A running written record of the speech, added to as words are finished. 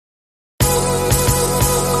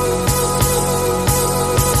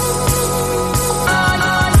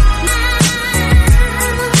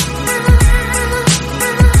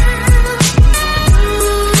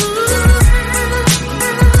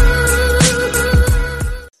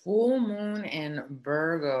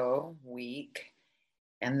Virgo week.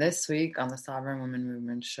 And this week on the Sovereign Women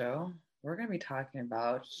Movement Show, we're going to be talking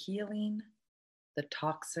about healing the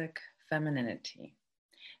toxic femininity.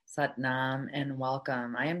 Satnam and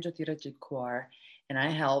welcome. I am Jyotira Kaur, and I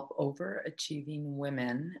help overachieving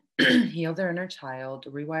women heal their inner child,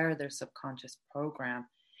 rewire their subconscious program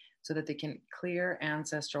so that they can clear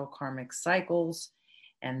ancestral karmic cycles.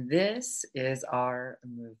 And this is our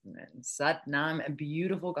movement. Satnam,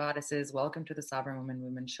 beautiful goddesses. Welcome to the Sovereign Women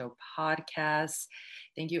Movement Show podcast.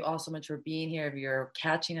 Thank you all so much for being here. If you're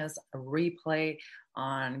catching us a replay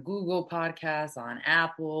on Google Podcasts, on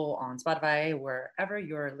Apple, on Spotify, wherever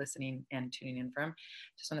you're listening and tuning in from,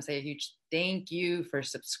 just want to say a huge thank you for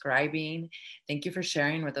subscribing. Thank you for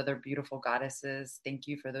sharing with other beautiful goddesses. Thank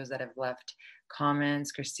you for those that have left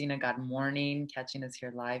comments. Christina, good morning, catching us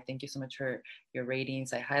here live. Thank you so much for your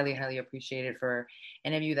ratings. I highly, highly appreciate it. For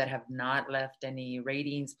any of you that have not left any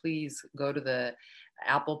ratings, please go to the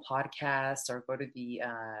Apple Podcasts or go to the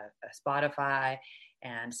Spotify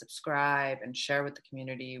and subscribe and share with the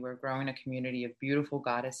community. We're growing a community of beautiful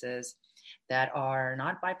goddesses that are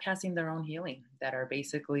not bypassing their own healing, that are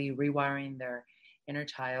basically rewiring their inner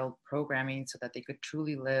child programming so that they could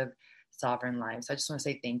truly live sovereign lives. So I just want to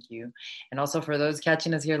say thank you. And also for those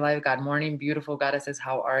catching us here live, good morning, beautiful goddesses.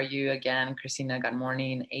 How are you? Again, Christina, good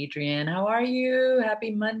morning. Adrian, how are you?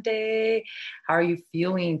 Happy Monday. How are you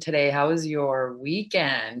feeling today? How was your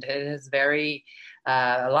weekend? It is very,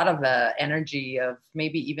 a lot of energy of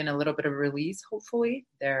maybe even a little bit of release, hopefully.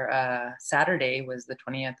 Saturday was the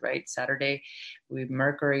 20th, right? Saturday,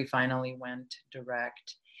 Mercury finally went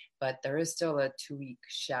direct. But there is still a 2-week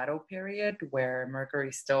shadow period where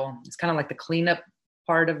Mercury still, it's kind of like the cleanup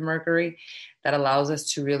part of Mercury that allows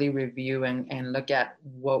us to really review and look at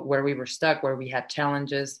where we were stuck, where we had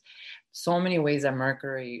challenges. So many ways that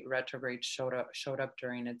Mercury retrograde showed up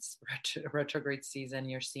during its retrograde season.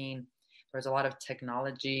 You're seeing there's a lot of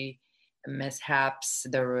technology mishaps.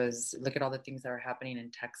 Look at all the things that are happening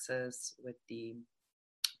in Texas with the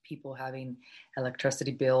people having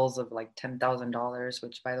electricity bills of like $10,000,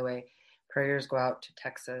 which, by the way, prayers go out to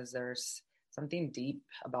Texas. There's something deep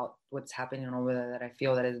about what's happening over there that I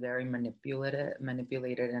feel that is very manipulated,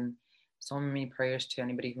 and so many prayers to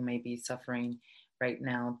anybody who may be suffering right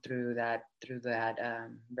now through that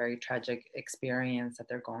very tragic experience that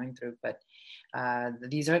they're going through. But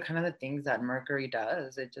these are kind of the things that Mercury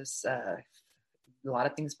does. It just a lot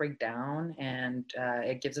of things break down, and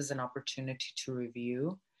it gives us an opportunity to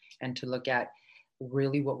review and to look at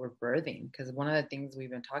really what we're birthing. Because one of the things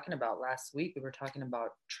we've been talking about last week, we were talking about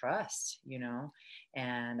trust,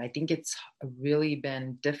 and I think it's really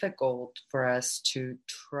been difficult for us to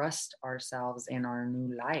trust ourselves in our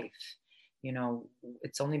new life.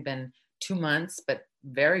 It's only been 2 months, but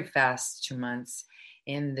very fast 2 months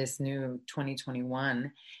in this new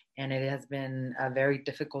 2021. And it has been very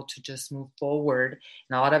difficult to just move forward.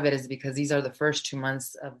 And a lot of it is because these are the first 2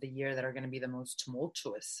 months of the year that are going to be the most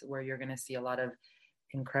tumultuous, where you're going to see a lot of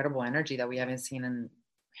incredible energy that we haven't seen in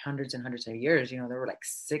hundreds and hundreds of years. There were like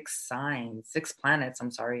 6 planets,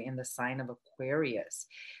 in the sign of Aquarius.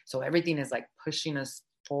 So everything is like pushing us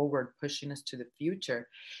forward, pushing us to the future.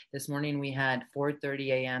 This morning we had 4:30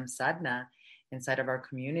 a.m. sadhana inside of our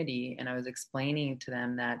community, and I was explaining to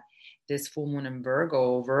them that this full moon in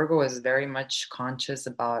Virgo is very much conscious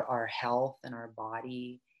about our health and our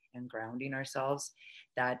body and grounding ourselves,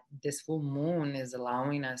 that this full moon is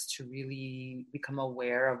allowing us to really become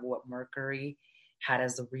aware of what Mercury had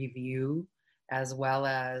as a review, as well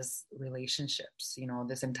as relationships.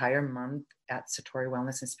 This entire month at Satori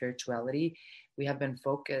Wellness and Spirituality, we have been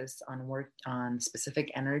focused on specific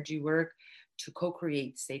energy work to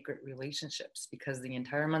co-create sacred relationships, because the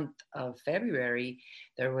entire month of February,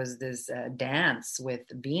 there was this dance with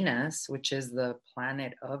Venus, which is the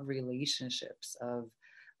planet of relationships, of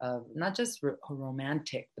not just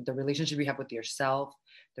romantic, but the relationship you have with yourself,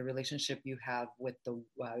 the relationship you have with the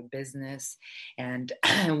business. And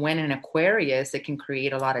when in Aquarius, it can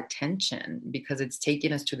create a lot of tension because it's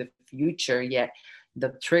taking us to the future, yet the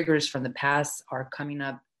triggers from the past are coming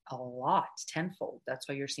up a lot, tenfold. That's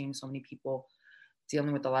why you're seeing so many people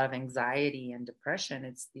dealing with a lot of anxiety and depression.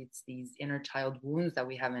 It's these inner child wounds that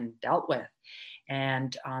we haven't dealt with.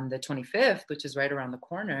 And on the 25th, which is right around the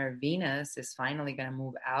corner, Venus is finally going to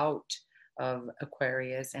move out of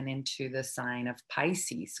Aquarius and into the sign of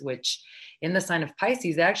Pisces, which in the sign of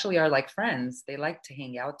Pisces, they actually are like friends. They like to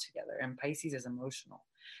hang out together, and Pisces is emotional.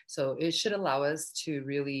 So it should allow us to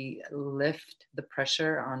really lift the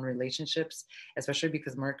pressure on relationships, especially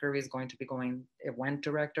because Mercury is going to be it went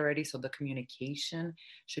direct already. So the communication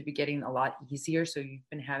should be getting a lot easier. So you've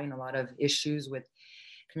been having a lot of issues with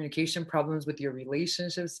communication problems with your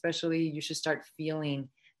relationships, especially, you should start feeling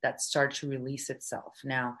that start to release itself.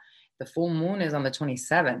 Now, the full moon is on the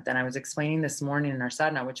 27th. And I was explaining this morning in our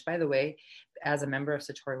sadhana, which, by the way, as a member of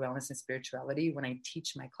Satori Wellness and Spirituality, when I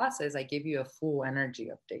teach my classes, I give you a full energy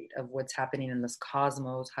update of what's happening in this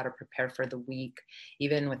cosmos, how to prepare for the week.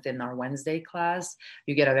 Even within our Wednesday class,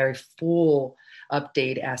 you get a very full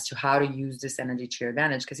update as to how to use this energy to your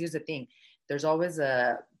advantage. Because here's the thing, there's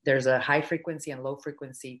a high frequency and low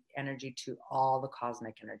frequency energy to all the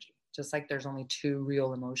cosmic energy. Just like there's only two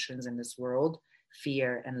real emotions in this world,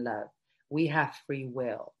 fear and love. We have free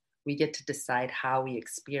will. We get to decide how we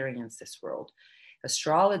experience this world.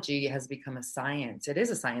 Astrology has become a science. It is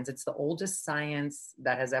a science. It's the oldest science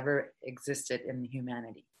that has ever existed in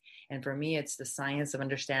humanity. And for me, it's the science of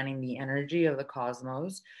understanding the energy of the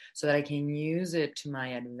cosmos so that I can use it to my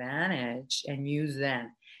advantage and use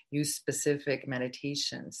specific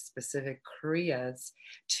meditations, specific kriyas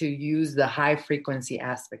to use the high frequency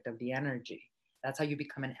aspect of the energy. That's how you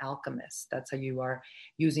become an alchemist. That's how you are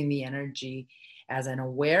using the energy as an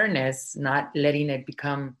awareness, not letting it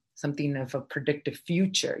become something of a predictive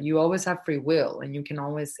future. You always have free will, and you can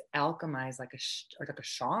always alchemize like a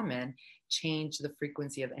shaman, change the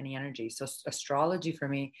frequency of any energy. So astrology for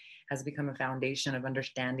me has become a foundation of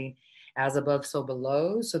understanding as above, so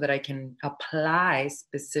below, so that I can apply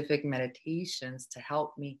specific meditations to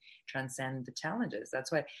help me transcend the challenges.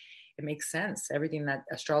 That's why it makes sense. Everything that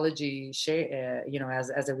astrology, as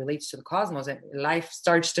it relates to the cosmos, and life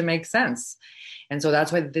starts to make sense. And so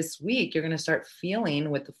that's why this week you're going to start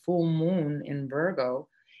feeling with the full moon in Virgo.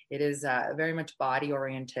 It is very much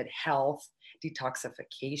body-oriented health,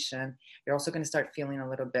 detoxification. You're also going to start feeling a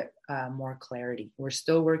little bit more clarity. We're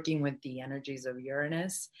still working with the energies of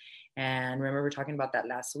Uranus. And remember, we're talking about that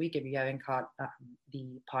last week. If you haven't caught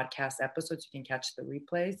the podcast episodes, you can catch the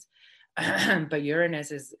replays. But Uranus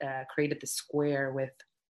has created the square with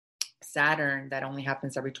Saturn that only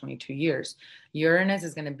happens every 22 years. Uranus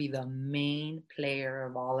is going to be the main player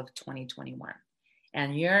of all of 2021.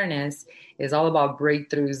 And Uranus is all about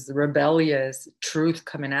breakthroughs, rebellious truth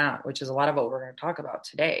coming out, which is a lot of what we're going to talk about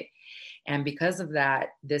today. And because of that,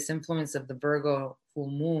 this influence of the Virgo full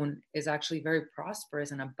moon is actually very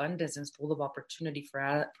prosperous and abundance and full of opportunity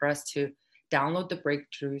for us to download the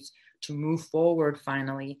breakthroughs, to move forward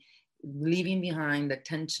finally, leaving behind the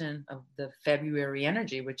tension of the February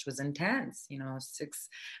energy, which was intense. 6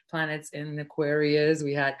 planets in Aquarius.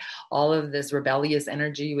 We had all of this rebellious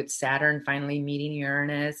energy with Saturn finally meeting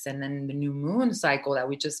Uranus, and then the new moon cycle that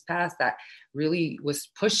we just passed that really was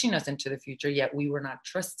pushing us into the future, yet we were not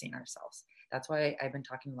trusting ourselves. That's why I've been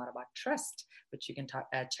talking a lot about trust, which you can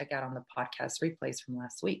check out on the podcast replays from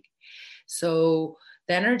last week. So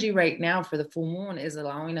the energy right now for the full moon is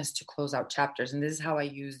allowing us to close out chapters. And this is how I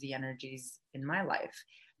use the energies in my life.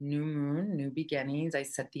 New moon, new beginnings. I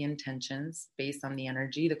set the intentions based on the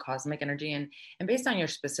energy, the cosmic energy, and based on your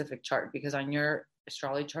specific chart, because on your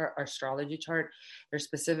astrology chart, there's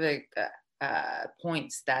specific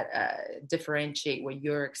points that differentiate what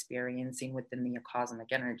you're experiencing within the cosmic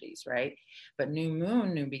energies, right? But new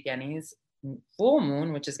moon, new beginnings, full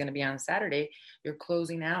moon, which is going to be on Saturday, you're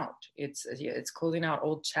closing out. It's closing out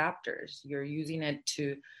old chapters. You're using it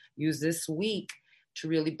to use this week to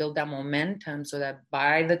really build that momentum so that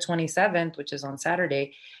by the 27th, which is on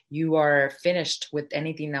Saturday, you are finished with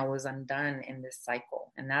anything that was undone in this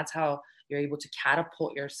cycle. And that's how you're able to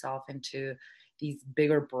catapult yourself into these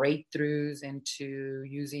bigger breakthroughs, into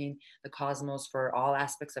using the cosmos for all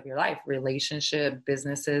aspects of your life, relationship,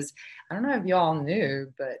 businesses. I don't know if y'all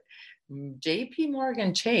knew, but JP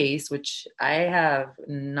Morgan Chase, which I have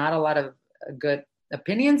not a lot of good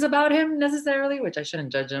opinions about him necessarily, which I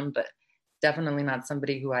shouldn't judge him, but definitely not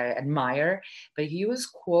somebody who I admire. But he was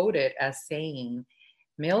quoted as saying,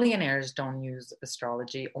 millionaires don't use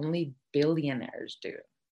astrology, only billionaires do.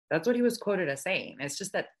 That's what he was quoted as saying. It's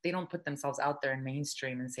just that they don't put themselves out there in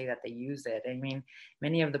mainstream and say that they use it. I mean,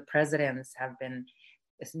 many of the presidents have been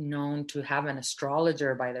known to have an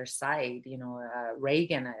astrologer by their side.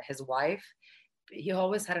 Reagan, his wife, he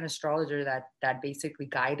always had an astrologer that basically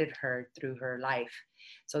guided her through her life.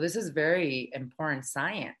 So this is very important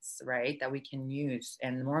science, right, that we can use.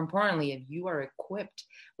 And more importantly, if you are equipped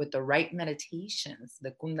with the right meditations,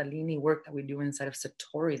 the Kundalini work that we do inside of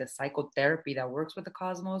Satori, the psychotherapy that works with the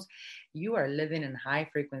cosmos, you are living in high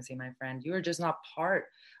frequency, my friend. You are just not part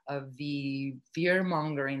of the fear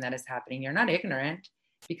mongering that is happening. You're not ignorant,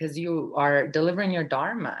 because you are delivering your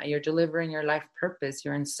dharma, you're delivering your life purpose,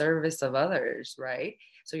 you're in service of others, right?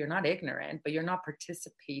 So you're not ignorant, but you're not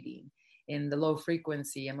participating in the low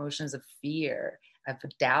frequency emotions of fear of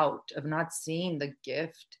doubt, of not seeing the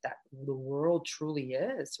gift that the world truly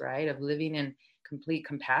is, right? Of living in complete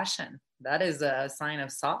compassion. That is a sign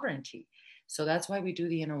of sovereignty. So that's why we do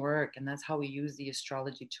the inner work, and that's how we use the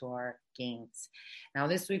astrology to our gains. Now,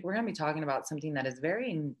 this week, we're going to be talking about something that is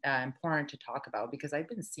very important to talk about, because I've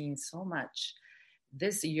been seeing so much.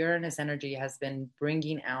 This Uranus energy has been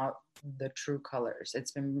bringing out the true colors.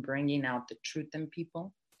 It's been bringing out the truth in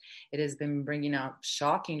people. It has been bringing out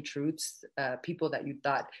shocking truths, people that you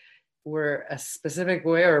thought were a specific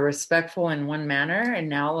way or respectful in one manner. And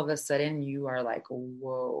now all of a sudden you are like,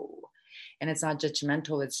 whoa. And it's not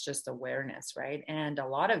judgmental, it's just awareness, right? And a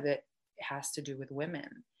lot of it has to do with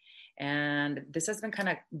women. And this has been kind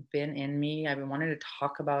of been in me. I've been wanting to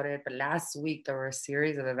talk about it. But last week, there were a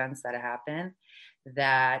series of events that happened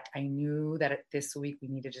that I knew that this week we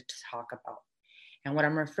needed to talk about. And what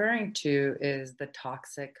I'm referring to is the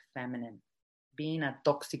toxic feminine, being a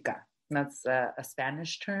toxica. That's a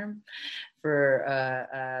Spanish term for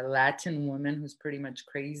a Latin woman who's pretty much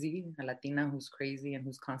crazy, a Latina who's crazy and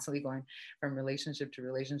who's constantly going from relationship to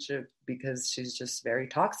relationship because she's just very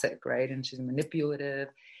toxic, right? And she's manipulative.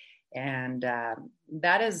 And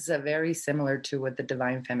that is very similar to what the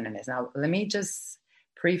divine feminine is. Now, let me just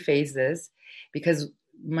preface this, because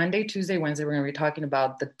Monday, Tuesday, Wednesday, we're going to be talking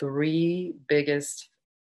about the three biggest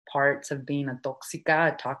parts of being a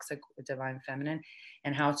toxica, a toxic divine feminine,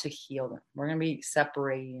 and how to heal them. We're going to be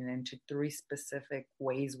separating into three specific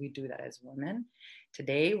ways we do that as women.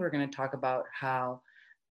 Today, we're going to talk about how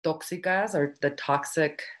toxicas, or the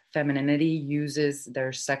toxic femininity, uses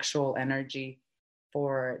their sexual energy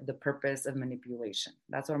for the purpose of manipulation.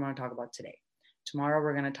 That's what I'm going to talk about today. Tomorrow,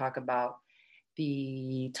 we're going to talk about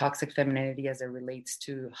the toxic femininity as it relates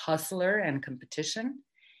to hustler and competition.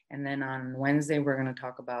 And then on Wednesday, we're going to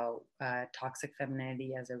talk about toxic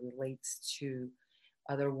femininity as it relates to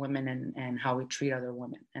other women and how we treat other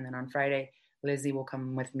women. And then on Friday, Lizzie will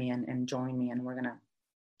come with me and join me, and we're going to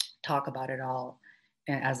talk about it all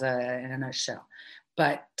in a nutshell.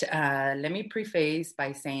 But let me preface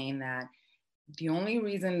by saying that the only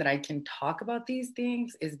reason that I can talk about these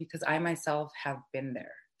things is because I myself have been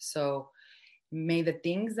there. So may the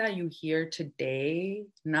things that you hear today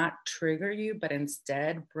not trigger you, but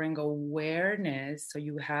instead bring awareness so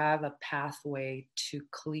you have a pathway to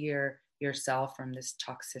clear yourself from this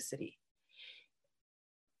toxicity.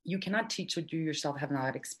 You cannot teach what you yourself have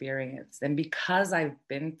not experienced. And because I've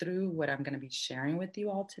been through what I'm going to be sharing with you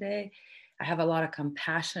all today, I have a lot of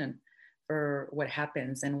compassion for what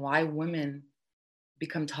happens and why women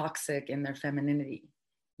become toxic in their femininity.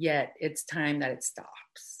 Yet it's time that it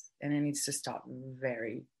stops. And it needs to stop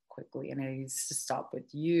very quickly. And it needs to stop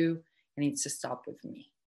with you. It needs to stop with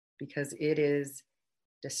me, because it is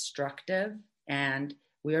destructive. And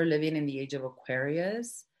we are living in the age of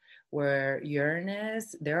Aquarius, where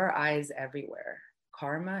Uranus, there are eyes everywhere.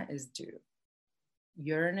 Karma is due.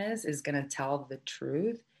 Uranus is going to tell the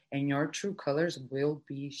truth, and your true colors will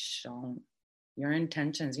be shown. Your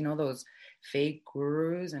intentions, those fake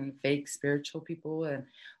gurus and fake spiritual people and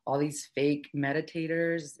all these fake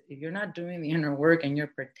meditators, if you're not doing the inner work and you're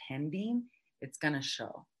pretending, it's going to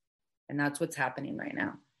show. And that's what's happening right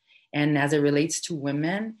now. And as it relates to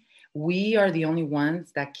women, we are the only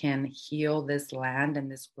ones that can heal this land and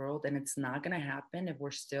this world. And it's not going to happen if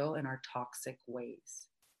we're still in our toxic ways.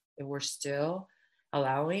 If we're still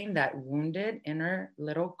allowing that wounded inner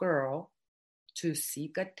little girl to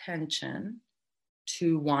seek attention,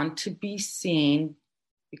 to want to be seen,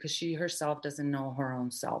 because she herself doesn't know her own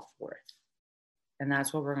self-worth. And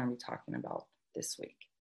that's what we're going to be talking about this week.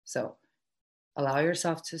 So allow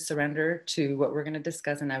yourself to surrender to what we're going to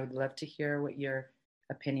discuss. And I would love to hear what your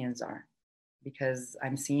opinions are, because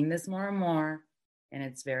I'm seeing this more and more, and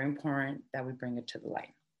it's very important that we bring it to the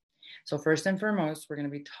light. So first and foremost, we're going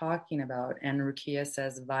to be talking about, and Rukia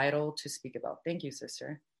says, vital to speak about. Thank you,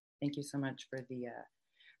 sister. Thank you so much for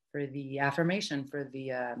the affirmation, for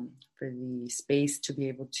the space to be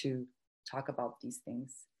able to talk about these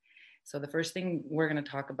things. So the first thing we're going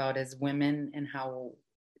to talk about is women and how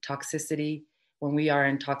toxicity, when we are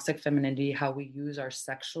in toxic femininity, how we use our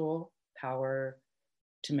sexual power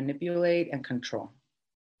to manipulate and control.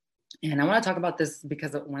 And I want to talk about this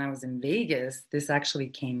because when I was in Vegas, this actually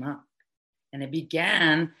came up. And it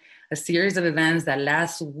began a series of events that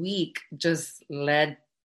last week just led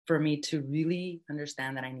for me to really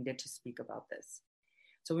understand that I needed to speak about this.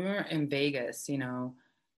 So we were in Vegas,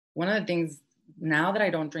 one of the things, now that I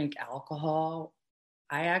don't drink alcohol,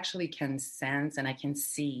 I actually can sense and I can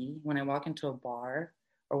see when I walk into a bar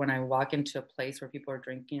or when I walk into a place where people are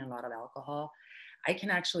drinking a lot of alcohol, I can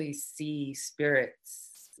actually see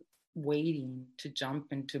spirits waiting to jump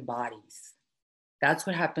into bodies. That's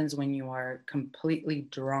what happens when you are completely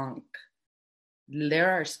drunk.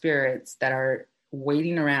 There are spirits that are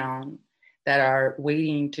waiting around, that are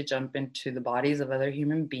waiting to jump into the bodies of other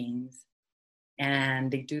human beings.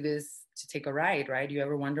 And they do this to take a ride, right? You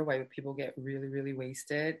ever wonder why people get really, really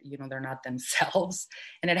wasted? They're not themselves.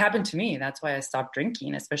 And it happened to me. That's why I stopped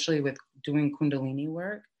drinking, especially with doing Kundalini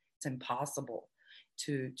work. It's impossible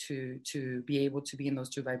to be able to be in those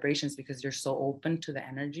two vibrations because you're so open to the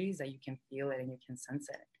energies that you can feel it and you can sense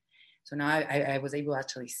it. So now I was able to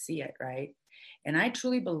actually see it, right? And I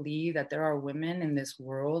truly believe that there are women in this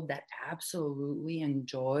world that absolutely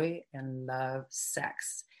enjoy and love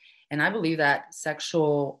sex. And I believe that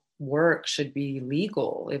sexual work should be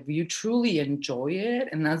legal. If you truly enjoy it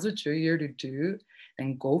and that's what you're here to do,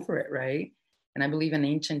 then go for it, right? And I believe in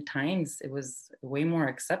ancient times, it was way more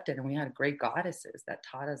accepted. And we had great goddesses that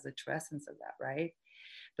taught us the true essence of that, right?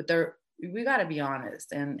 But we got to be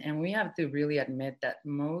honest. And we have to really admit that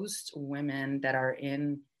most women that are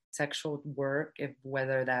in sexual work,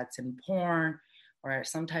 whether that's in porn or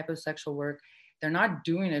some type of sexual work, they're not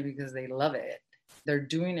doing it because they love it. They're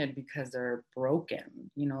doing it because they're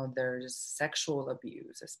broken. There's sexual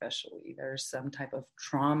abuse, especially. There's some type of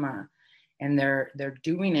trauma, and they're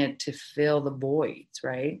doing it to fill the voids,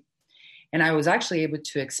 right? And I was actually able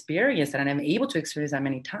to experience that, and I'm able to experience that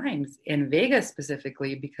many times in Vegas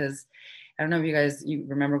specifically, because I don't know if you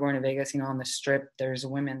remember going to Vegas, on the strip, there's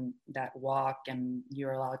women that walk and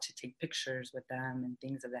you're allowed to take pictures with them and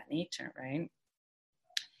things of that nature, right?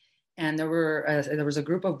 And there was a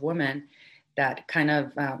group of women that kind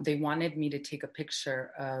of, they wanted me to take a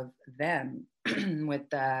picture of them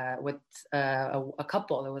with a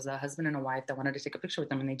couple. There was a husband and a wife that wanted to take a picture with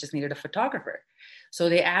them, and they just needed a photographer. So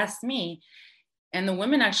they asked me, and the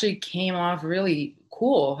women actually came off really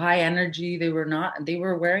cool, high energy. They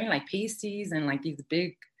were wearing like pasties and like these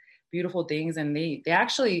big, beautiful things. And they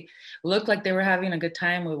actually looked like they were having a good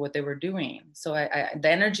time with what they were doing. So the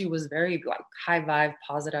energy was very like high vibe,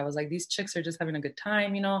 positive. I was like, these chicks are just having a good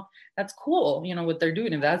time. That's cool. What they're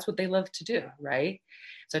doing. And that's what they love to do. Right.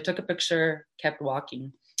 So I took a picture, kept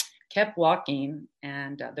walking.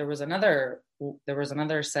 And there was another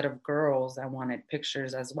set of girls that wanted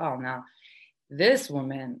pictures as well. Now, this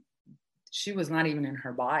woman, she was not even in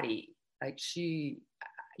her body. Like she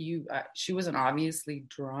wasn't obviously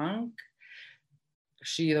drunk.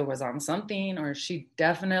 She either was on something or she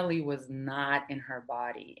definitely was not in her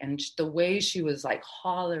body. And the way she was like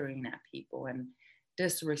hollering at people and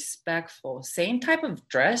disrespectful, same type of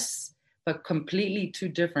dress, but completely two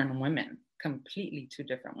different women.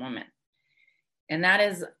 And that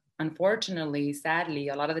is, unfortunately, sadly,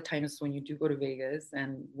 a lot of the times when you do go to Vegas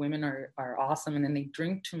and women are awesome and then they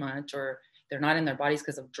drink too much or they're not in their bodies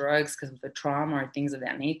because of drugs, because of the trauma or things of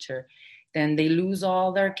that nature, then they lose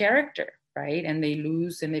all their character, right? And they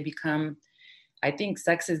become, I think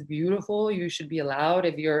sex is beautiful. You should be allowed,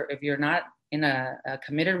 if you're not in a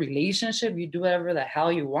committed relationship, you do whatever the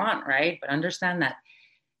hell you want, right? But understand that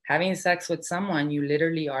having sex with someone, you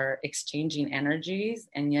literally are exchanging energies,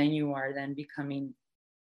 and then you are then becoming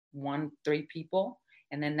three people,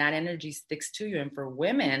 and then that energy sticks to you. And for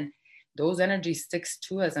women, those energies sticks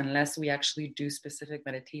to us unless we actually do specific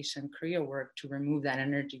meditation, Kriya work to remove that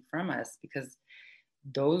energy from us, because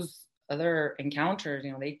those other encounters,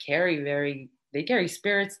 they carry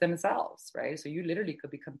spirits themselves, right? So you literally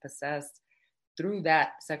could become possessed through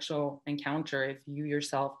that sexual encounter if you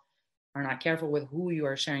yourself are not careful with who you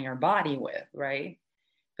are sharing your body with, right?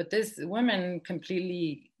 But this women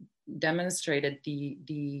completely demonstrated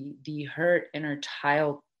the hurt inner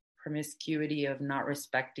child promiscuity of not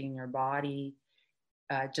respecting your body,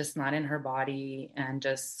 just not in her body, and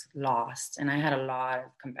just lost. And I had a lot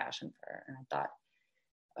of compassion for her, and I thought,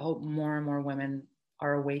 I hope more and more women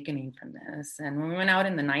are awakening from this. And when we went out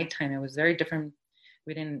in the nighttime, it was very different.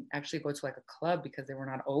 We didn't actually go to like a club because they were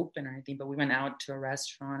not open or anything, but we went out to a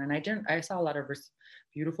restaurant, and I saw a lot of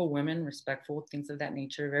beautiful women, respectful, things of that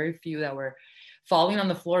nature. Very few that were falling on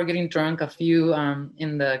the floor, getting drunk, a few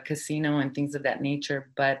in the casino and things of that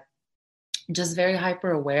nature, but just very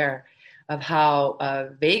hyper aware of how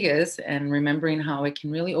Vegas, and remembering how it can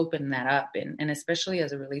really open that up, and especially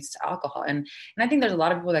as it relates to alcohol. And I think there's a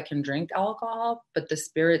lot of people that can drink alcohol, but the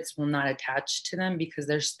spirits will not attach to them because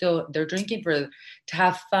they're drinking to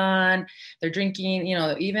have fun. They're drinking,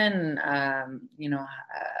 even,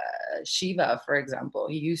 Shiva, for example,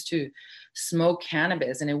 he used to smoke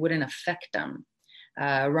cannabis and it wouldn't affect him.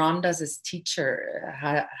 Ram Dass's teacher,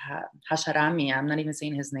 Hasharami, I'm not even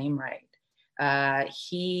saying his name right.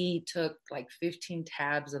 He took like 15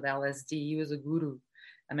 tabs of LSD. He was a guru,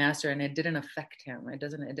 a master, and it didn't affect him. It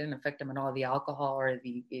didn't affect him at all, the alcohol or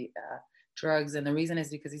the drugs. And the reason is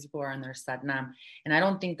because these people are in their sadnam. And I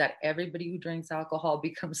don't think that everybody who drinks alcohol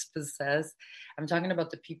becomes possessed. I'm talking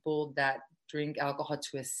about the people that drink alcohol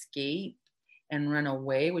to escape and run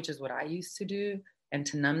away, which is what I used to do, and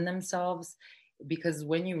to numb themselves. Because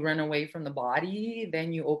when you run away from the body,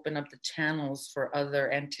 then you open up the channels for other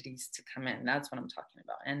entities to come in. That's what I'm talking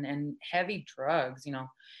about. And heavy drugs, you know,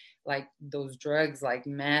 like those drugs like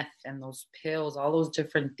meth and those pills, all those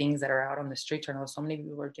different things that are out on the streets right now. So many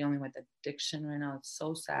people are dealing with addiction right now. It's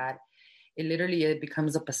so sad. It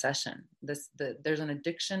becomes a possession. There's an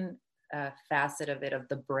addiction facet of it, of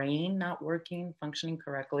the brain not working, functioning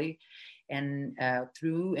correctly. And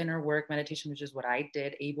through inner work meditation, which is what I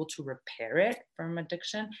did, able to repair it from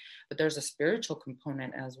addiction. But there's a spiritual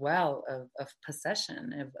component as well of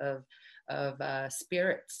possession, of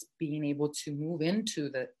spirits being able to move into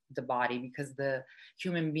the body, because the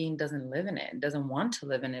human being doesn't live in it, doesn't want to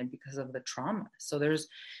live in it because of the trauma. So there's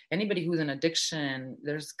anybody who's in addiction,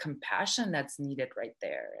 there's compassion that's needed right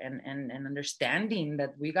there, and understanding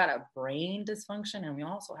that we got a brain dysfunction and we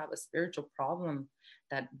also have a spiritual problem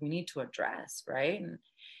that we need to address, right?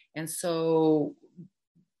 And so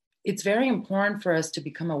it's very important for us to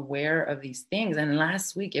become aware of these things. And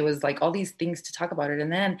last week, it was like all these things to talk about it.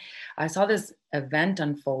 And then I saw this event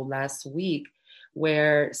unfold last week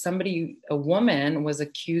where a woman was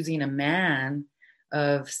accusing a man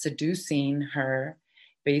of seducing her,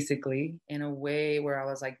 basically, in a way where I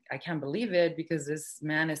was like, I can't believe it, because this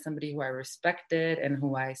man is somebody who I respected and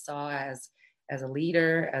who I saw as a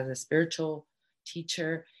leader, as a spiritual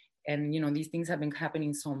teacher. And, you know, these things have been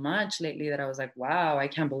happening so much lately that I was like, wow, I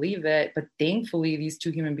can't believe it. But thankfully, these two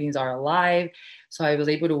human beings are alive. So I was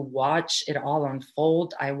able to watch it all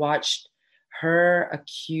unfold. I watched her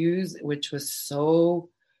accuse, which was so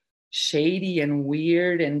shady and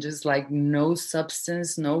weird and just like no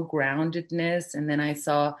substance, no groundedness. And then I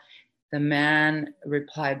saw the man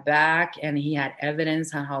reply back, and he had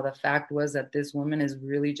evidence on how the fact was that this woman is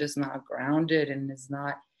really just not grounded and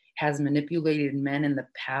has manipulated men in the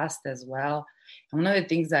past as well. And one of the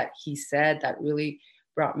things that he said that really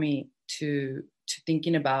brought me to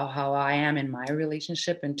thinking about how I am in my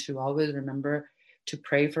relationship, and to always remember to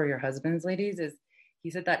pray for your husbands, ladies, is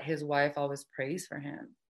he said that his wife always prays for him,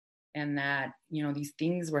 and that, you know, these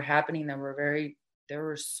things were happening that were there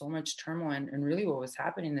was so much turmoil. And really what was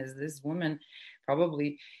happening is this woman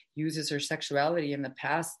probably uses her sexuality in the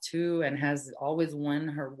past too, and has always won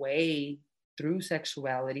her way through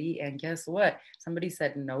sexuality. And guess what? Somebody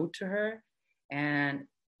said no to her, and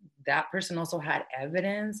that person also had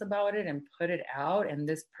evidence about it and put it out, and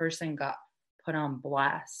this person got put on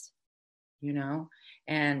blast, you know.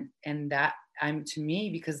 And that, to me,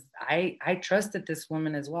 because I trusted this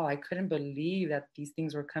woman as well. I couldn't believe that these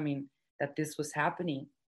things were coming, that this was happening,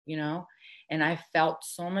 you know. And I felt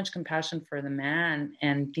so much compassion for the man,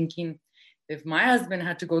 and thinking, if my husband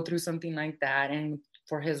had to go through something like that, and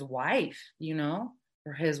for his wife, you know,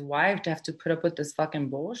 for his wife to have to put up with this fucking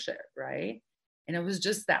bullshit, right? And it was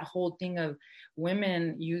just that whole thing of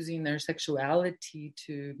women using their sexuality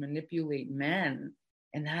to manipulate men.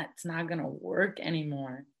 And that's not going to work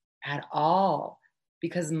anymore at all,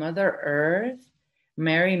 because Mother Earth,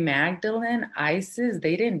 Mary Magdalene, Isis,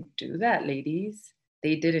 they didn't do that, ladies.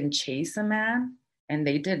 They didn't chase a man, and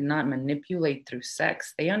they did not manipulate through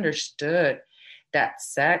sex. They understood that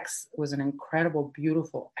sex was an incredible,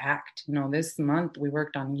 beautiful act. You know, this month we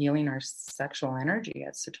worked on healing our sexual energy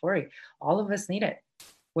at Satori. All of us need it.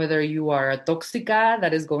 Whether you are a toxica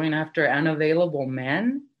that is going after unavailable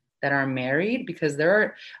men that are married, because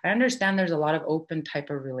I understand there's a lot of open type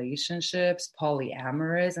of relationships,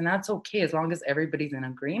 polyamorous, and that's okay as long as everybody's in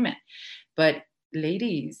agreement. But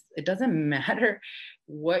ladies, it doesn't matter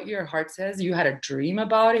what your heart says. You had a dream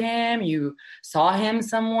about him, you saw him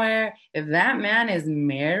somewhere. If that man is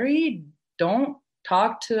married, don't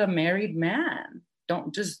talk to a married man.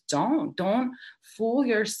 Don't fool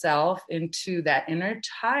yourself into that inner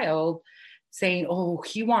child saying, oh,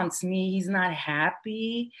 he wants me, he's not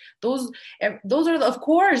happy. Those are, of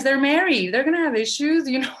course, they're married, they're gonna have issues,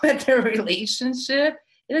 you know, with their relationship.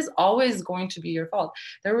 It is always going to be your fault.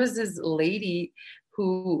 There was this lady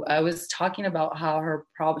who I was talking about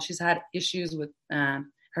how she's had issues with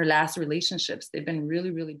her last relationships. They've been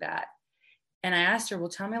really, really bad. And I asked her, well,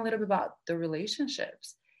 tell me a little bit about the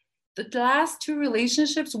relationships. The last two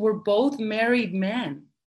relationships were both married men.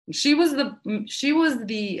 She was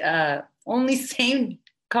the only same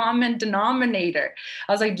common denominator.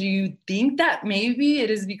 I was like, do you think that maybe it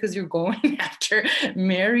is because you're going after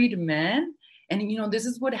married men? And, you know, this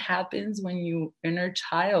is what happens when you inner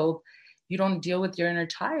child, You don't deal with your inner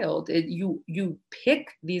child. You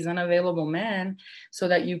pick these unavailable men so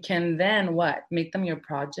that you can then what? Make them your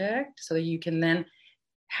project so that you can then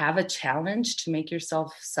have a challenge to make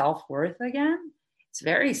yourself self-worth again. It's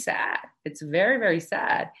very sad. It's very, very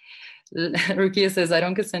sad. Rukia says, I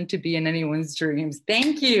don't consent to be in anyone's dreams.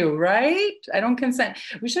 Thank you, right? I don't consent.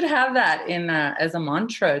 We should have that in as a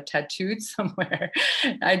mantra tattooed somewhere.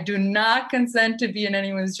 I do not consent to be in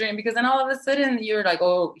anyone's dream, because then all of a sudden you're like,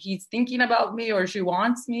 oh, he's thinking about me or she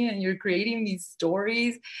wants me, and you're creating these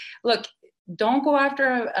stories. Look, don't go after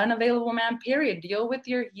an unavailable man, period. Deal with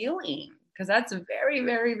your healing, because that's very,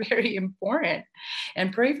 very, very important.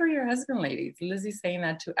 And pray for your husband, ladies. Lizzie's saying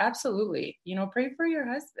that too. Absolutely. Pray for your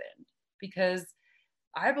husband, because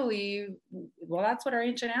I believe, well, that's what our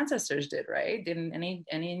ancient ancestors did, right? In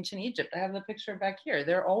ancient Egypt. I have the picture back here.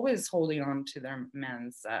 They're always holding on to their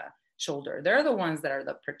man's shoulder. They're the ones that are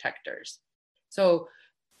the protectors. So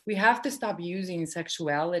we have to stop using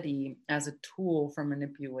sexuality as a tool for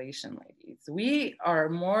manipulation, ladies. We are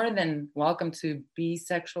more than welcome to be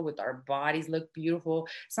sexual with our bodies, look beautiful.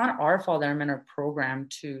 It's not our fault that our men are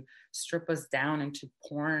programmed to strip us down into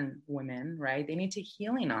porn women, right? They need to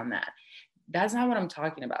healing on that. That's not what I'm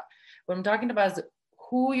talking about. What I'm talking about is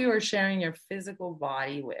who you are sharing your physical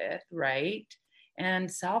body with, right?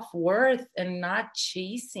 And self-worth, and not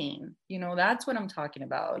chasing. That's what I'm talking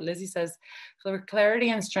about. Lizzie says, for clarity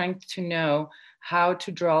and strength to know how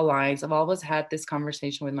to draw lines. I've always had this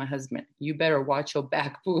conversation with my husband. You better watch your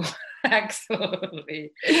back, boo.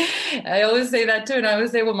 Absolutely. I always say that too. And I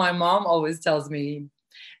always say what my mom always tells me.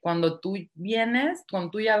 Cuando tú vienes, cuando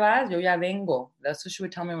tú ya vas, yo ya vengo. That's what she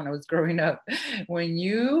would tell me when I was growing up. When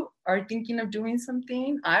you are thinking of doing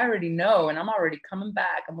something, I already know, and I'm already coming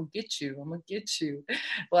back. I'm going to get you. I'm going to get you.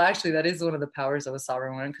 Well, actually, that is one of the powers of a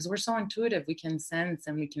sovereign woman, because we're so intuitive. We can sense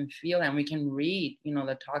and we can feel and we can read,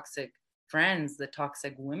 the toxic friends, the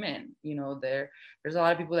toxic women. There's a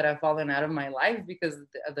lot of people that have fallen out of my life because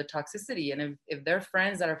of the toxicity. And if they're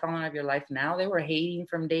friends that are falling out of your life now, they were hating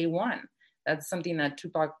from day one. That's something that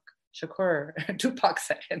Tupac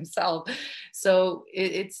said himself. So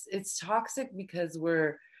it's toxic because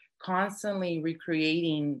we're constantly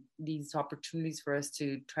recreating these opportunities for us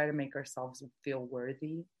to try to make ourselves feel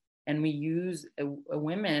worthy. And we use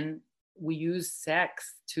women, we use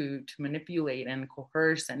sex to manipulate and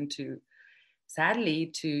coerce and to, sadly,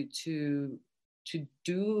 to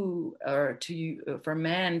do, or for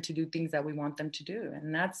men to do things that we want them to do.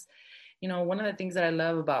 And that's, one of the things that I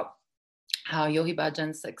love about how Yogi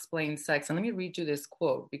Bhajan explains sex. And let me read you this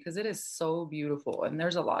quote, because it is so beautiful. And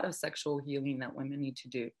there's a lot of sexual healing that women need to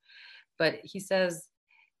do. But he says,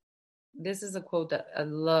 this is a quote that I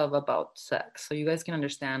love about sex, so you guys can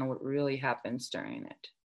understand what really happens during it.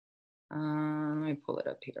 Let me pull it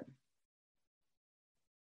up here.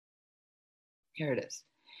 Here it is.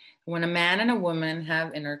 When a man and a woman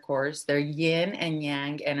have intercourse, their yin and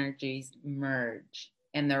yang energies merge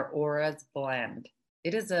and their auras blend.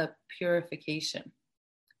 It is a purification.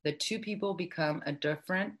 The two people become a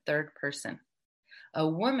different third person. A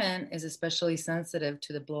woman is especially sensitive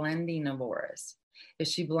to the blending of auras. If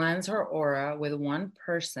she blends her aura with one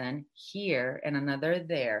person here and another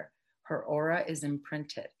there, her aura is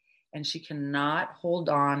imprinted and she cannot hold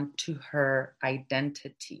on to her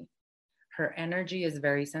identity. Her energy is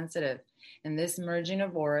very sensitive, and this merging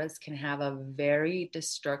of auras can have a very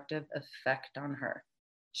destructive effect on her.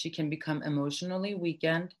 She can become emotionally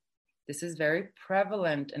weakened. This is very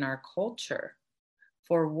prevalent in our culture.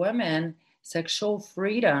 For women, sexual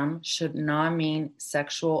freedom should not mean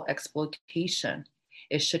sexual exploitation.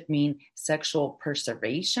 It should mean sexual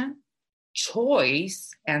preservation,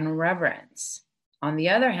 choice, and reverence. On the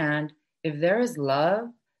other hand, if there is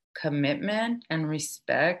love, commitment, and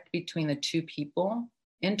respect between the two people,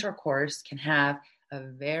 intercourse can have a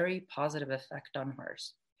very positive effect on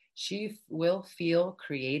hers. She will feel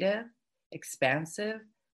creative, expansive,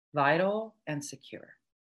 vital, and secure.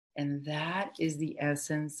 And that is the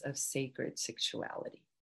essence of sacred sexuality.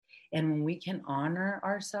 And when we can honor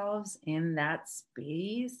ourselves in that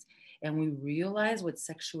space and we realize what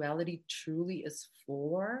sexuality truly is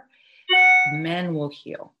for, men will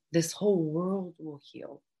heal. This whole world will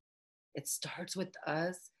heal. It starts with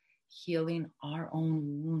us healing our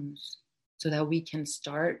own wounds so that we can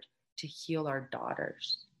start to heal our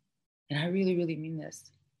daughters. And I really, really mean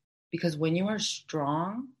this, because when you are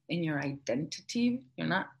strong in your identity, you're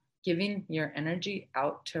not giving your energy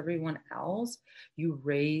out to everyone else, you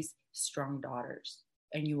raise strong daughters.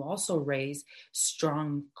 And you also raise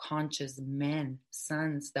strong, conscious men,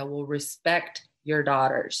 sons that will respect your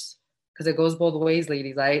daughters. Because it goes both ways,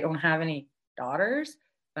 ladies. I don't have any daughters,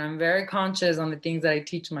 but I'm very conscious on the things that I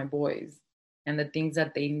teach my boys. and the things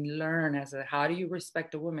that they learn as a, how do you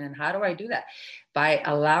respect a woman, and how do I do that? By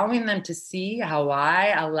allowing them to see how I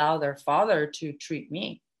allow their father to treat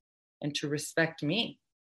me and to respect me,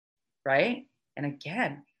 right? And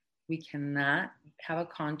again, we cannot have a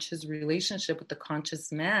conscious relationship with the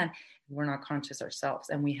conscious man if we're not conscious ourselves.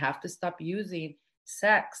 And we have to stop using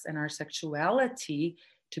sex and our sexuality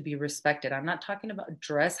to be respected. I'm not talking about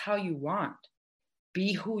dress how you want,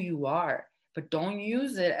 be who you are, but don't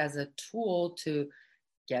use it as a tool to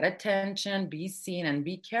get attention, be seen, and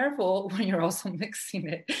be careful when you're also mixing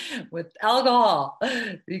it with alcohol,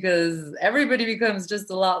 because everybody becomes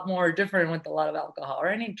just a lot more different with a lot of alcohol or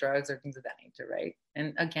any drugs or things of that nature, right?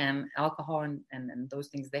 And again, alcohol and those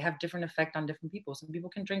things, they have different effect on different people. Some people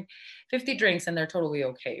can drink 50 drinks and they're totally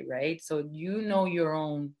okay, right? So you know your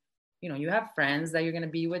own, you have friends that you're going to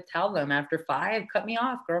be with, tell them after 5, cut me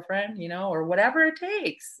off, girlfriend, or whatever it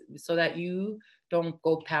takes, so that you don't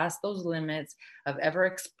go past those limits of ever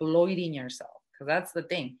exploiting yourself. Because that's the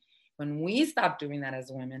thing. When we stop doing that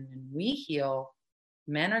as women and we heal,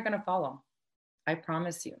 men are going to follow. I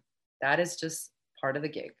promise you. That is just part of the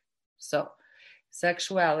gig. So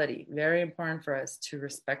sexuality, very important for us to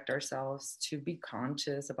respect ourselves, to be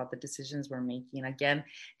conscious about the decisions we're making. Again,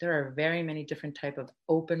 there are very many different type of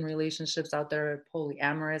open relationships out there,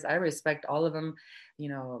 polyamorous. I respect all of them,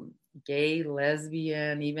 gay,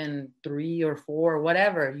 lesbian, even 3 or 4,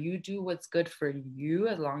 whatever. You do what's good for you,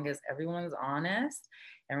 as long as everyone's honest,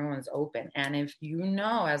 everyone's open. And if you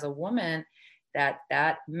know as a woman that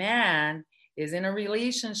that man is in a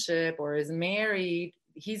relationship or is married,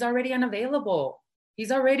 he's already unavailable.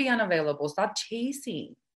 Stop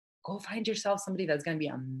chasing. Go find yourself somebody that's going to be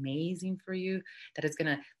amazing for you, that is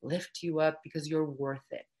going to lift you up, because you're worth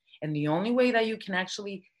it. And the only way that you can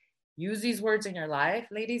actually use these words in your life,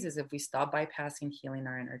 ladies, is if we stop bypassing healing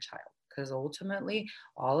our inner child. Because ultimately,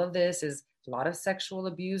 all of this is a lot of sexual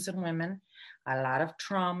abuse in women, a lot of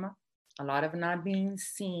trauma, a lot of not being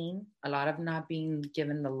seen, a lot of not being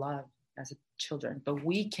given the love as children. But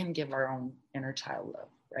we can give our own inner child love,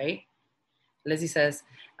 right? Lizzie says,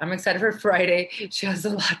 I'm excited for Friday. She has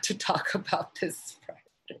a lot to talk about this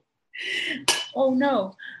Friday. Oh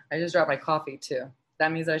no, I just dropped my coffee too.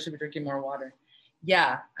 That means I should be drinking more water.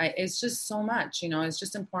 Yeah, it's just so much, it's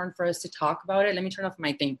just important for us to talk about it. Let me turn off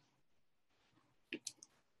my thing.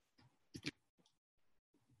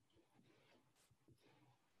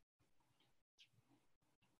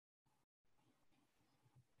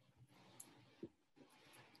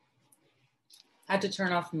 I had to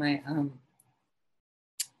turn off my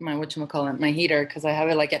my heater, because I have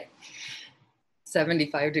it like at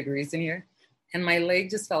 75 degrees in here, and my leg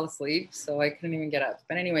just fell asleep, so I couldn't even get up.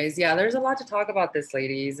 But anyways, yeah, there's a lot to talk about this,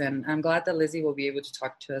 ladies, and I'm glad that Lizzie will be able to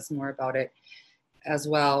talk to us more about it as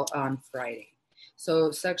well on Friday. So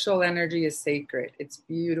sexual energy is sacred. It's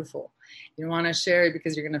beautiful. You don't want to share it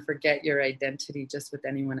because you're going to forget your identity just with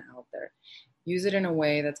anyone out there. Use it in a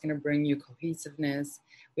way that's going to bring you cohesiveness.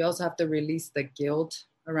 We also have to release the guilt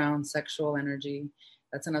around sexual energy.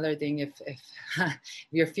 That's another thing. If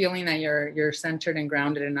you're feeling that you're centered and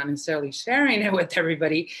grounded and not necessarily sharing it with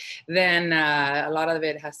everybody, then a lot of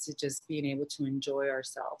it has to just being able to enjoy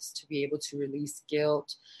ourselves, to be able to release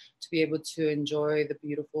guilt, to be able to enjoy the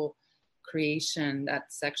beautiful creation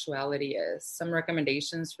that sexuality is. Some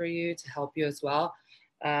recommendations for you to help you as well.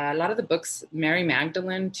 A lot of the books, Mary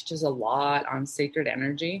Magdalene teaches a lot on sacred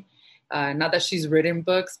energy. Not that she's written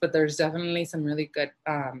books, but there's definitely some really good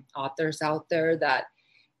authors out there that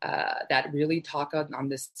really talk on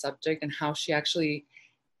this subject, and how she actually,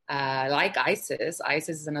 like Isis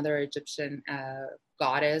is another Egyptian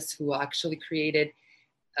goddess who actually created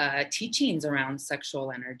teachings around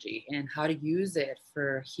sexual energy and how to use it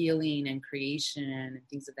for healing and creation and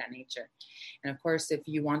things of that nature. And of course, if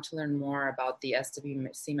you want to learn more about the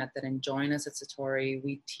SWC method and join us at Satori,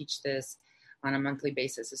 we teach this on a monthly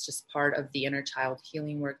basis. It's just part of the inner child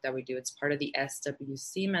healing work that we do. It's part of the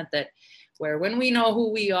SWC method, where when we know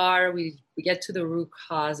who we are, we get to the root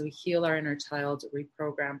cause, we heal our inner child,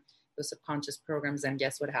 reprogram those subconscious programs, and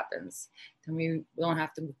guess what happens? Then we don't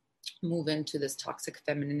have to move into this toxic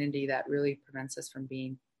femininity that really prevents us from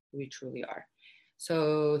being who we truly are.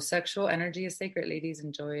 So sexual energy is sacred, ladies.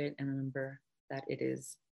 Enjoy it, and remember that it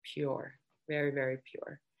is pure, very, very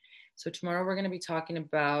pure. So tomorrow we're going to be talking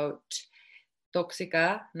about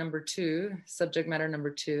Toxica number 2, subject matter number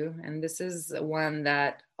 2. And this is one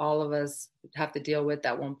that all of us have to deal with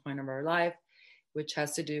at one point of our life, which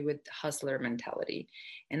has to do with hustler mentality.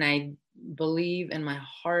 And I believe in my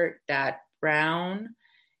heart that brown,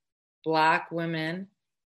 Black women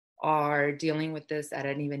are dealing with this at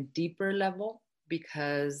an even deeper level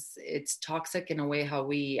because it's toxic in a way how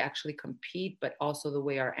we actually compete, but also the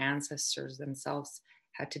way our ancestors themselves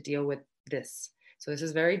had to deal with this. So this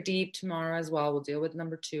is very deep. Tomorrow as well, we'll deal with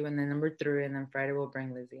number 2 and then number 3, and then Friday we'll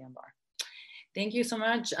bring Lizzie and Bar. Thank you so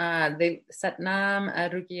much, Satnam,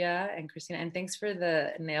 Rukia, and Christina, and thanks for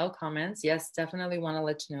the nail comments. Yes, definitely want to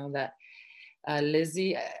let you know that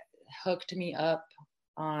Lizzie hooked me up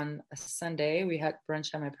on a Sunday. We had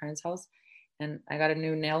brunch at my parents' house, and I got a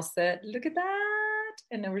new nail set. Look at that.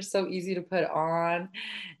 And they were so easy to put on,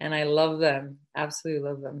 and I love them. Absolutely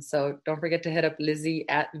love them. So don't forget to hit up Lizzie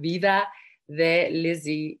at Vida de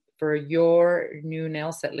Lizzie for your new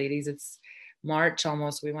nail set, ladies. It's March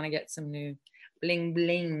almost. We want to get some new bling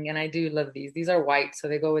bling, and I do love these. These are white, so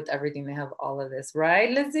they go with everything. They have all of this, right,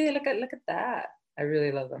 Lizzie? Look at that. I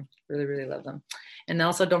really love them. Really, really love them. And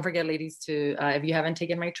also, don't forget, ladies, to if you haven't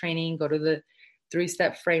taken my training, go to the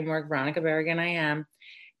 3-step framework. Veronica Berrigan, I am.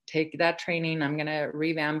 Take that training. I'm gonna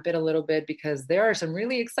revamp it a little bit because there are some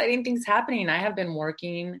really exciting things happening. I have been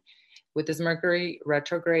working with this Mercury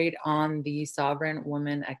retrograde on the Sovereign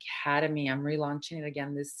Woman Academy. I'm relaunching it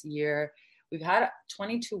again this year. We've had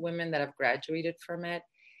 22 women that have graduated from it.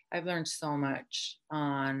 I've learned so much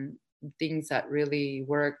on things that really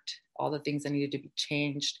worked, all the things that needed to be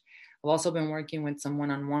changed. I've also been working with some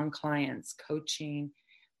one-on-one clients, coaching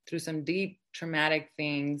through some deep traumatic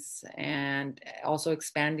things, and also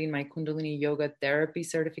expanding my Kundalini Yoga therapy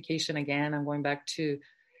certification. Again, I'm going back to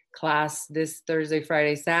class this Thursday,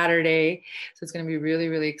 Friday, Saturday. So it's going to be really,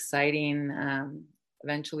 really exciting.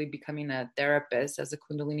 Eventually becoming a therapist as a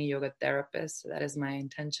Kundalini Yoga therapist. So that is my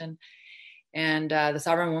intention. And the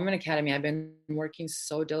Sovereign Woman Academy, I've been working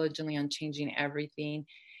so diligently on changing everything.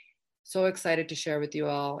 So excited to share with you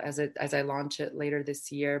all as I launch it later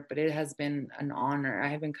this year. But it has been an honor. I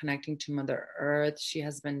have been connecting to Mother Earth. She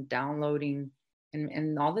has been downloading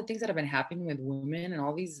and all the things that have been happening with women and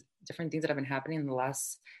all these different things that have been happening in the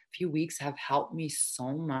last few weeks have helped me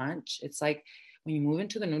so much. It's like when you move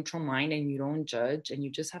into the neutral mind and you don't judge and you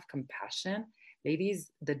just have compassion,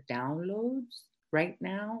 ladies, the downloads right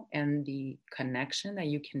now and the connection that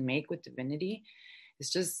you can make with divinity, it's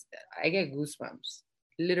just, I get goosebumps,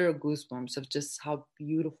 literal goosebumps of just how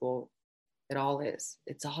beautiful it all is.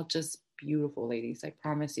 It's all just beautiful, ladies. I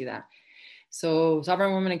promise you that. So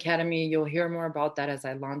Sovereign Woman Academy, you'll hear more about that as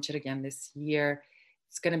I launch it again this year.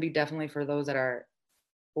 It's going to be definitely for those that are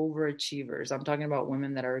overachievers. I'm talking about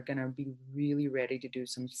women that are going to be really ready to do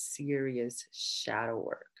some serious shadow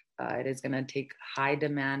work. It is going to take high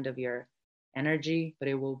demand of your energy, but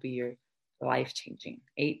it will be your life-changing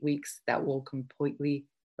 8 weeks that will completely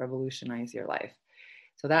revolutionize your life.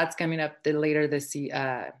 So that's coming up later this,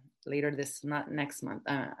 not next month,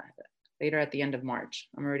 later at the end of March.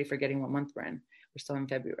 I'm already forgetting what month we're in. We're still in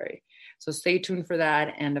February. So stay tuned for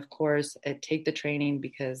that. And of course, take the training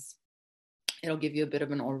because it'll give you a bit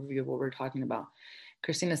of an overview of what we're talking about.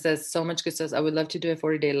 Christina says, so much good stuff. I would love to do a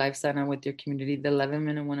 40-day live sign-on with your community. The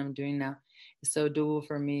 11-minute one I'm doing now is so doable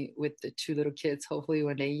for me with the 2 little kids. Hopefully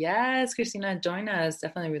one day. Yes, Christina, join us.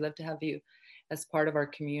 Definitely, we'd love to have you as part of our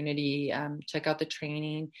community. Check out the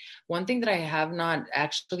training. One thing that I have not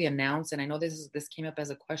actually announced, and I know this came up as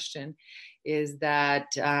a question, is that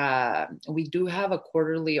we do have a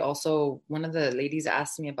quarterly. Also, one of the ladies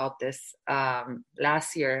asked me about this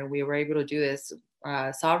last year, and we were able to do this.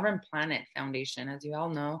 Sovereign Planet Foundation, as you all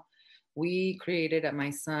know, we created at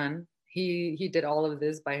my son. He did all of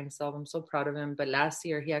this by himself. I'm so proud of him. But last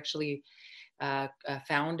year, he actually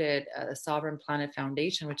founded a Sovereign Planet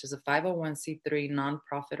Foundation, which is a 501c3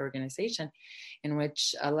 nonprofit organization in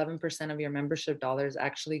which 11% of your membership dollars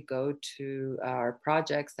actually go to our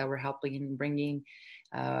projects that we're helping bringing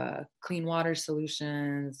clean water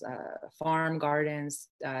solutions, farm gardens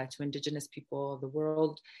to indigenous people of the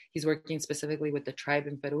world. He's working specifically with the tribe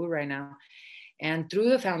in Peru right now. And through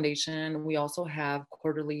the foundation, we also have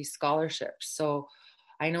quarterly scholarships. So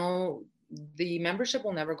I know the membership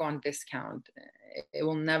will never go on discount. It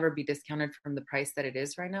will never be discounted from the price that it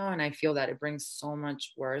is right now. And I feel that it brings so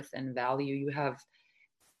much worth and value. You have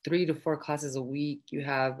 3 to 4 classes a week. You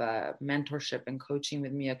have mentorship and coaching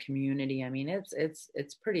with me, a community. I mean,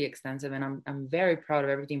 it's pretty extensive, and I'm very proud of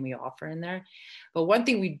everything we offer in there. But one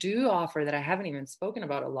thing we do offer that I haven't even spoken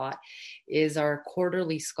about a lot is our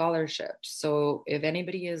quarterly scholarships. So if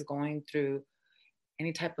anybody is going through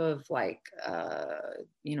any type of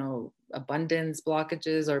abundance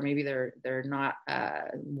blockages, or maybe they're not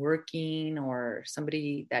working, or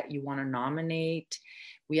somebody that you want to nominate,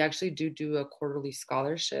 we actually do a quarterly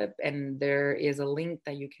scholarship, and there is a link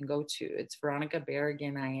that you can go to. It's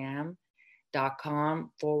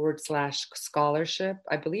veronicaberriganiam.com/scholarship.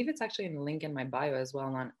 I believe it's actually in the link in my bio as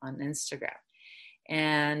well on Instagram.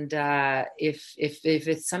 And if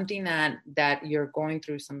it's something that you're going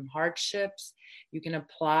through some hardships, you can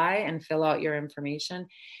apply and fill out your information.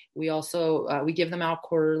 We also we give them out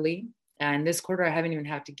quarterly. And this quarter, I haven't even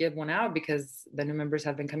had to give one out because the new members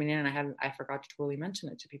have been coming in, and I forgot to totally mention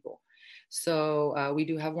it to people. So we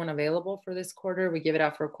do have one available for this quarter. We give it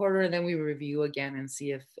out for a quarter, and then we review again and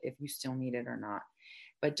see if you still need it or not.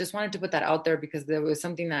 But just wanted to put that out there because there was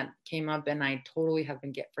something that came up, and I totally have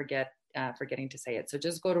been forgetting to say it. So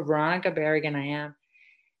just go to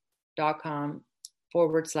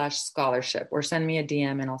veronicabarraganiam.com/scholarship or send me a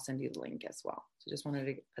DM and I'll send you the link as well. So just wanted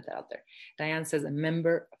to put that out there. Diane says, a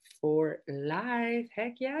member for life.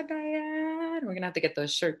 Heck yeah, Diane. We're going to have to get the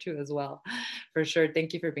shirt too as well, for sure.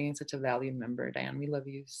 Thank you for being such a valued member, Diane. We love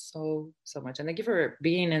you so, so much. And thank you for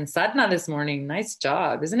being in Sadhana this morning. Nice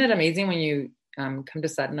job. Isn't it amazing when you come to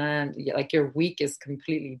Sadhana, like your week is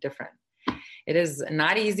completely different? It is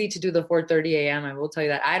not easy to do the 4:30 a.m. I will tell you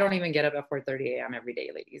that. I don't even get up at 4:30 a.m. every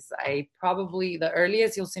day, ladies. The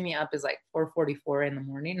earliest you'll see me up is like 4:44 in the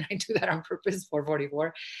morning. I do that on purpose,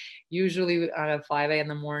 4:44. Usually at 5 a.m. in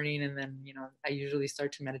the morning. And then, I usually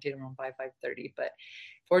start to meditate around 5:30. But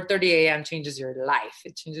 4:30 a.m. changes your life.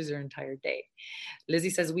 It changes your entire day.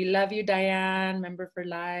 Lizzie says, we love you, Diane, member for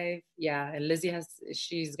life. Yeah, and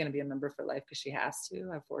she's going to be a member for life because she has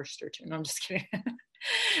to. I forced her to. No, I'm just kidding.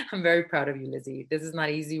 I'm very proud of you, Lizzie. This is not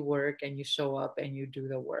easy work, and you show up and you do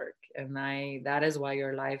the work. And that is why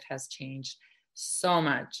your life has changed so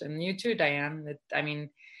much. And you too, Diane.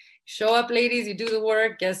 Show up, ladies, you do the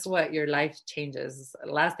work. Guess what? Your life changes.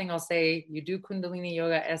 Last thing I'll say, you do Kundalini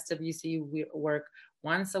Yoga, SWC work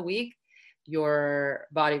once a week, your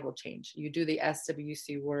body will change. You do the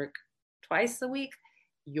SWC work twice a week,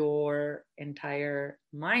 your entire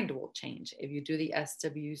mind will change. If you do the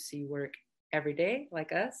SWC work every day,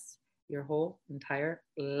 like us, your whole entire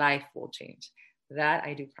life will change. That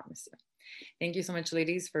I do promise you. Thank you so much,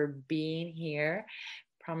 ladies, for being here.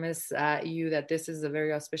 Promise you that this is a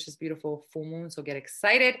very auspicious, beautiful full moon. So get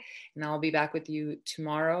excited, and I'll be back with you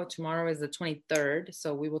tomorrow. Tomorrow is the 23rd.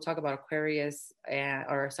 So we will talk about Venus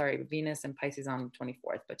and Pisces on the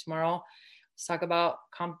 24th. But tomorrow, let's talk about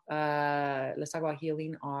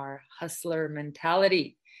healing our hustler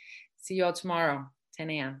mentality. See you all tomorrow,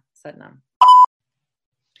 10 a.m. Satnam.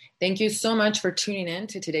 Thank you so much for tuning in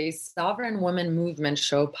to today's Sovereign Woman Movement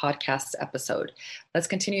Show podcast episode. Let's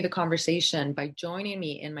continue the conversation by joining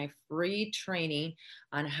me in my free training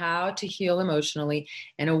on how to heal emotionally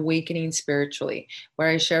and awakening spiritually, where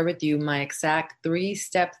I share with you my exact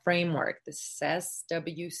 3-step framework, the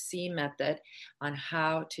SWC method, on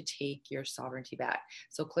how to take your sovereignty back.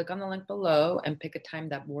 So click on the link below and pick a time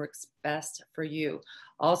that works best for you.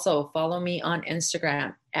 Also, follow me on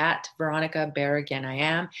Instagram at Veronica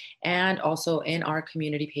Barraganiam, and also in our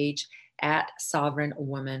community page at Sovereign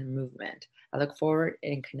Woman Movement. I look forward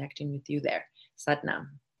in connecting with you there.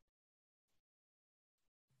 Satnam.